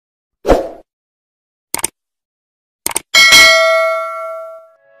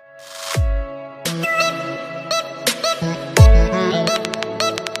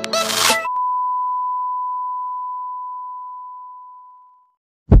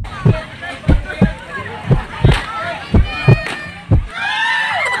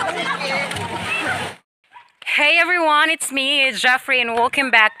it's me, Jeffrey, and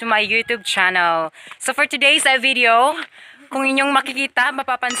welcome back to my YouTube channel. So for today's video, kung inyong makikita,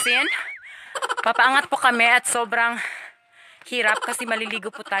 mapapansin, papaangat po kami at sobrang hirap kasi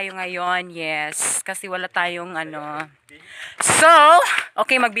maliligo po tayo ngayon. Yes, kasi wala tayong ano. So,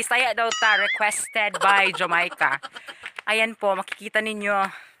 okay, magbisaya daw ta, requested by Jamaica. Ayan po, makikita ninyo.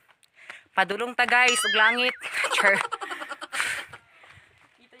 Padulong ta guys, ug langit.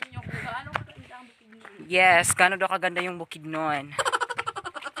 Yes, gano'n daw kaganda yung Bukidnon.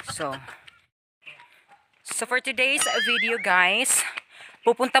 So for today's video guys,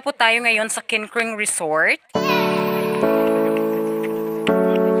 pupunta po tayo ngayon sa Kenkring Resort.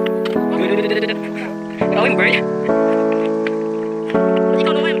 Going bird.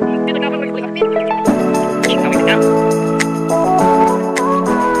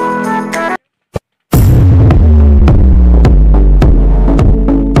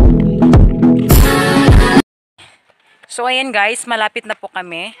 So ayan guys, malapit na po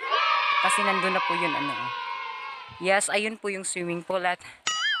kami. Kasi nandun na po yun ano. Yes, ayun po yung swimming pool at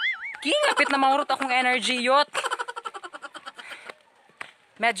lapit na maurot akong energy yacht.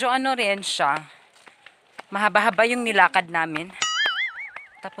 Medyo ano rin siya. Mahaba-haba yung nilakad namin.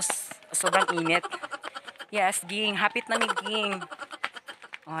 Tapos sobrang init. Yes, ging, hapit na ni ging.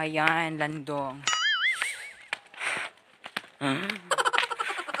 Oh, ayan, landong.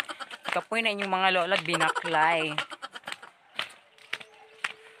 Kapoy na inyong mga lola at binaklay.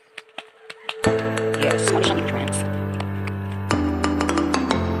 Yes, ano siyang entrance?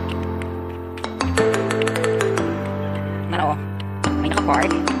 Ano? May nakapark?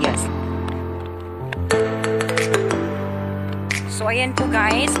 Yes. So, ayan po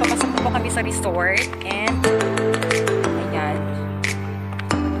guys. Papasok po kami sa resort. And, ayan.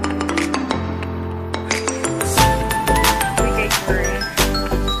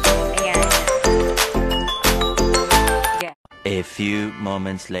 Ayan. Yeah. A few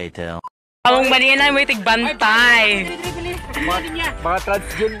moments later. Among maninan mo tigbantay. Mga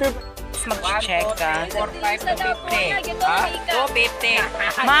transgender. Mag-check ka. 4.5 to 50. Ha?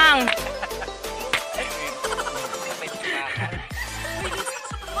 250. Mang!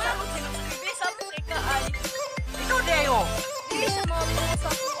 Ikaw Deo.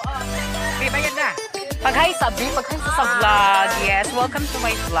 Okay, bayad na. Pag-hi sabi, pag-hi sa vlog. Yes, welcome to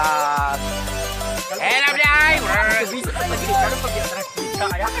my vlog. Hello, Day!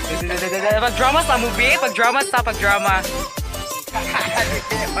 Pag-drama sa movie, pag-drama.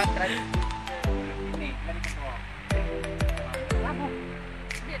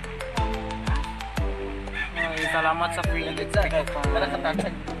 Salamat sa free.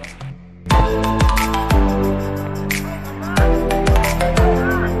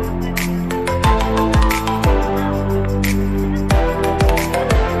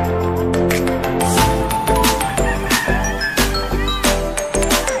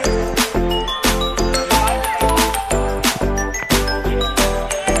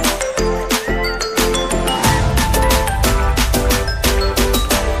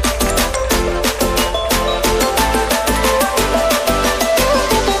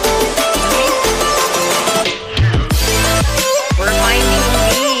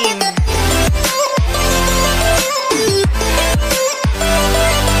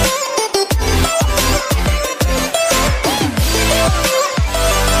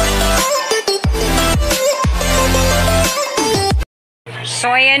 So,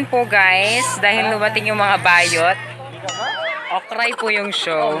 ayan po guys, dahil lumating yung mga bayot, okray po yung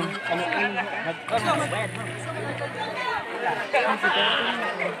show.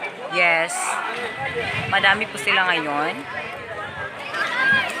 Yes, madami po sila ngayon.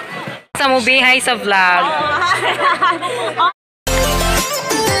 Sa movie, hi sa vlog.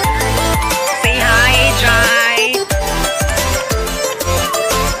 Say hi, Jai.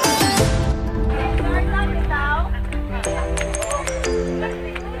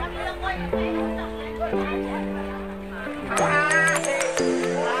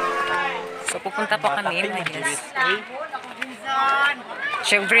 So, pupunta po kami, I guess.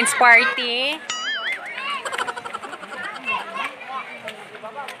 Children's party.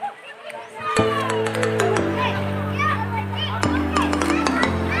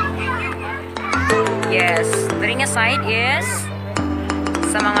 Yes. The ring aside is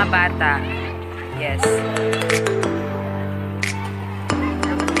sa mga bata. Yes.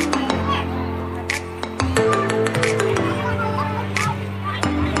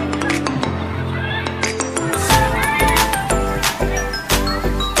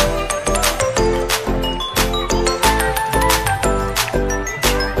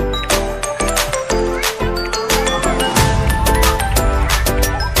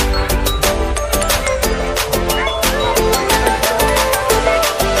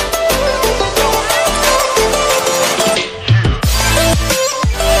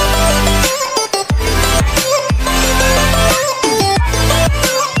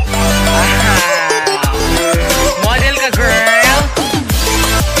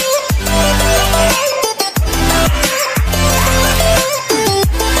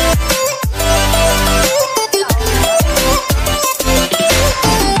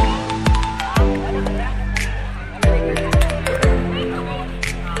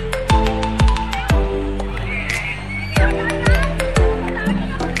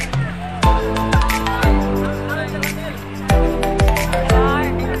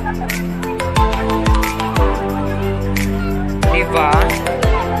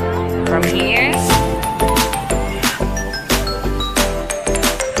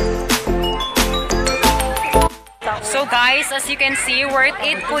 So guys, as you can see, worth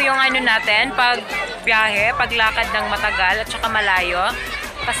it po yung ano natin pag biyahe, paglakad ng matagal at saka malayo.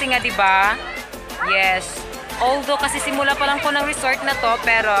 Kasi nga 'di ba? Yes. Although kasi simula pa lang po ng resort na to,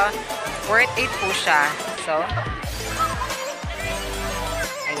 pero worth it po siya. So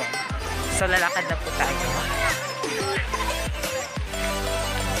ayan. So lalakad na po tayo.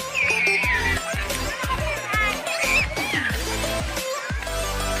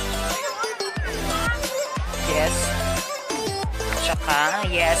 Yes. Tsaka,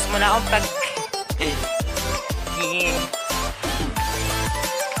 yes, muna akong pag... Yeah.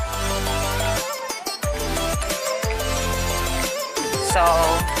 So,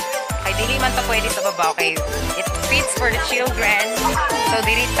 ay dili man to pwede sa baba, okay? It fits for the children. So,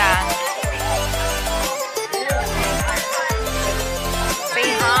 dirita. Say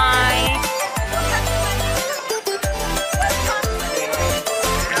hi!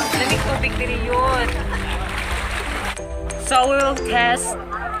 Lamig tubig diri yun. So we will test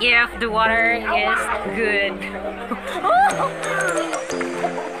if the water is good.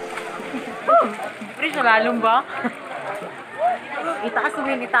 Pre, sa lalong ba? Itaas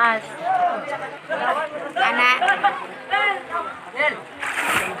mo yun, itaas. Ana.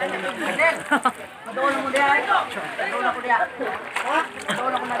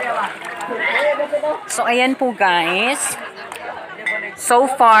 So ayan po guys. So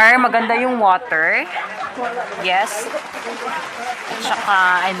far, maganda yung water. Yes.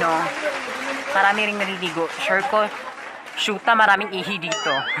 Tsaka, ano, marami ring naliligo. Sure ko, shoota, maraming ihi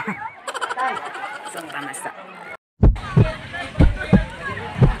dito. So, tamasa.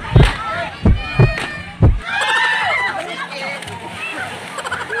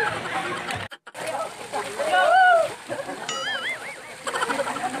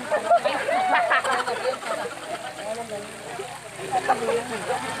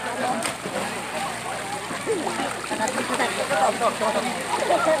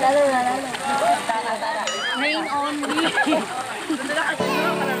 Rain only.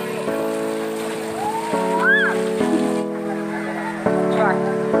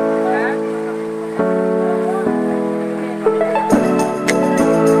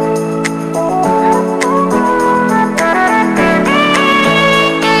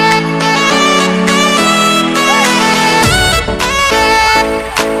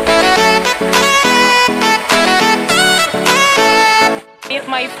 Meet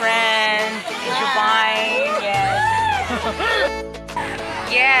my friend, Jubine. Yes.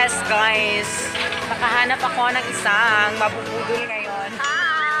 Yes, guys. Nakahanap ako ng isang mabubudol ngayon.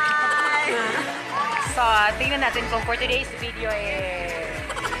 Hi! So, tingnan natin kung for today's video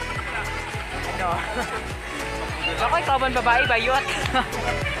ano? Ako, ikaw ba babae ba yun?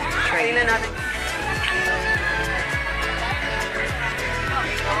 Tingnan natin.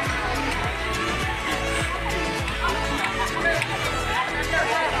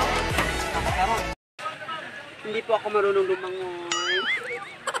 Hindi po ako marunong lumangoy.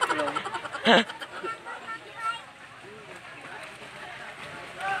 Hello.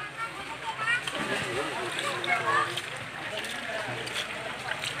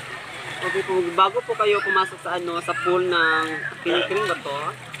 Okay po, bago po kayo pumasok sa sa pool ng Kenkring ba to?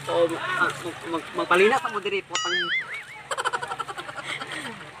 So, magpalina sa mo diri po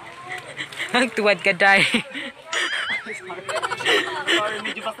Magtuwad ka, Day. Sorry,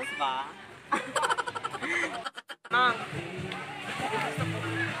 medyo bastos ba?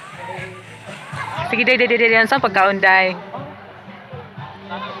 Sige, Day. Saan pagkaon, Day?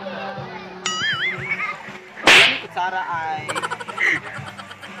 Yung kutsara ay...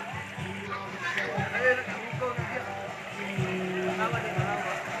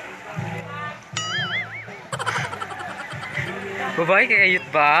 Babae, kayayot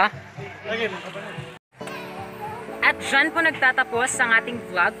ba? At dyan po nagtatapos ang ating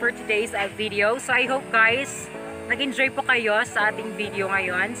vlog for today's video. So I hope guys, nag-enjoy po kayo sa ating video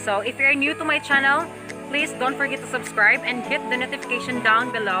ngayon. So if you're new to my channel, please don't forget to subscribe and hit the notification down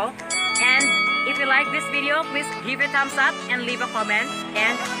below. And if you like this video, please give it a thumbs up and leave a comment.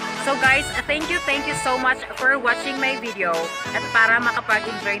 And so guys, thank you so much for watching my video. At para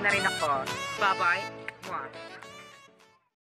makapag-enjoy na rin ako. Bye-bye.